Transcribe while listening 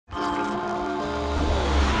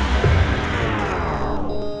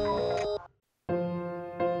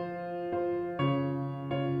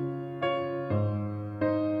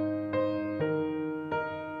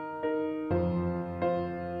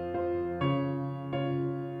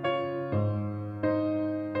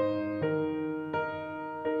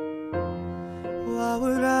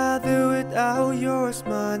was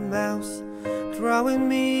my mouse, drawing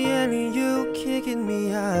me in and you kicking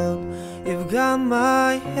me out. You've got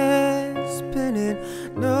my head spinning,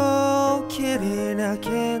 no kidding, I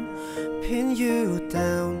can't pin you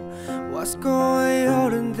down. What's going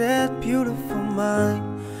on in that beautiful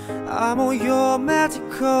mind? I'm on your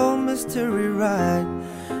magical mystery ride,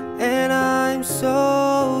 and I'm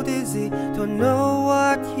so dizzy, don't know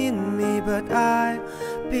what hit me, but I'll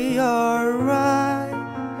be alright.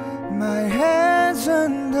 My head's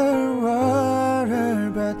underwater,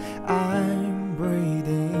 but I'm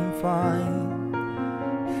breathing fine.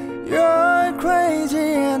 You're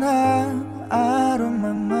crazy and I'm out of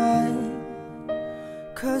my mind.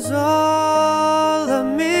 'Cause all of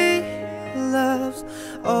me loves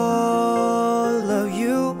all of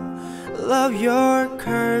you. Love your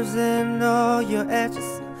curves and all your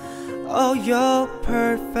edges, all your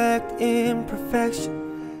perfect imperfection.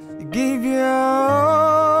 Give your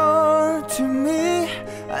all to me,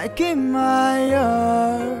 I give my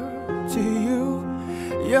all to you.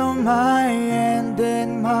 You're my end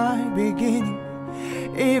and my beginning.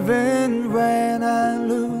 Even when I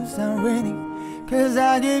lose, I'm winning. 'Cause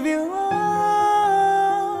I give you all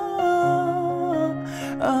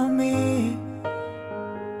of me,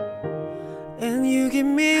 and you give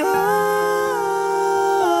me all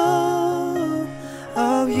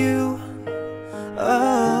of you.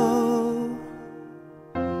 Oh,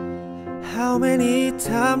 how many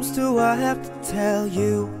times do I have to tell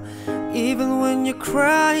you? Even when you're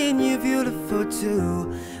crying, you're beautiful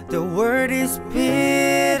too. The word is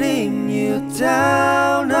beating you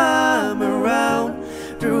down. I'm around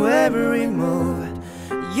through every move.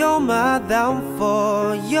 You're my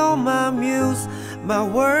downfall, you're my muse, my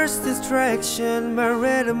worst distraction, my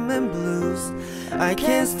rhythm and blues. I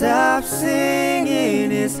can't stop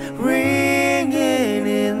singing, it's ringing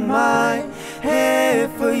in my head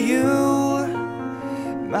for you.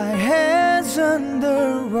 my head's underwater,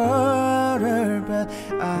 but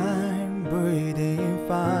I'm breathing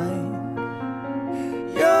fine.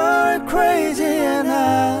 You're crazy and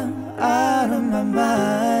I'm out of my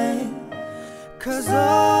mind. 'Cause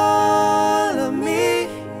all of me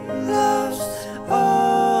loves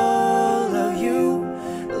all of you.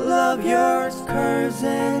 Love your curves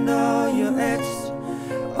and all your edges,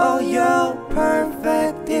 all your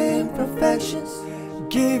perfect imperfections.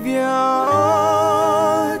 Give your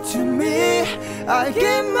all to me, I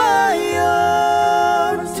give my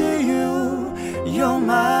all to you. You're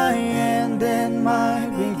my end and my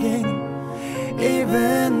beginning.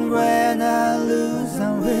 Even when I lose,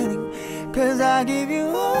 I'm winning. 'Cause I give you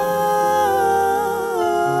all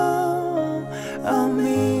of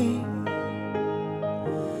me,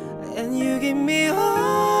 and you give me all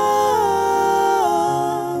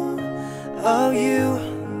of you.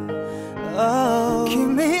 Oh,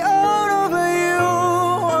 give me all over you.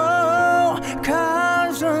 Oh,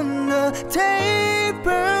 'cause on the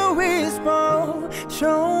table we spoke,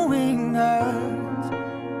 showing us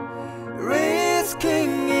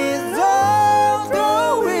risking is all,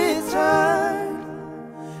 though it's hard.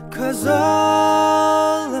 'cause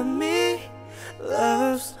all of me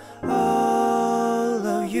loves all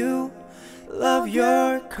of you. Love your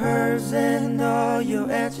curves and all your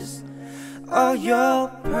edges, all your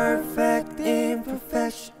perfect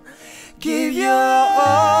imperfection. Give your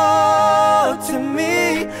all to me,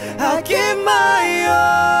 I give my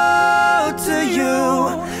all to you.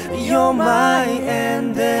 You're my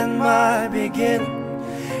end and my beginning.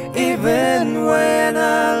 Even when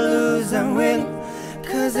I lose, I'm winning.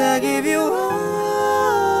 'Cause I give you all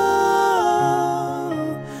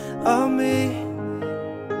of me,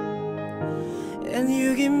 and you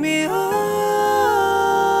give me all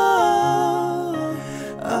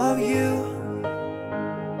of you.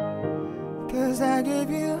 'Cause I give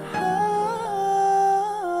you all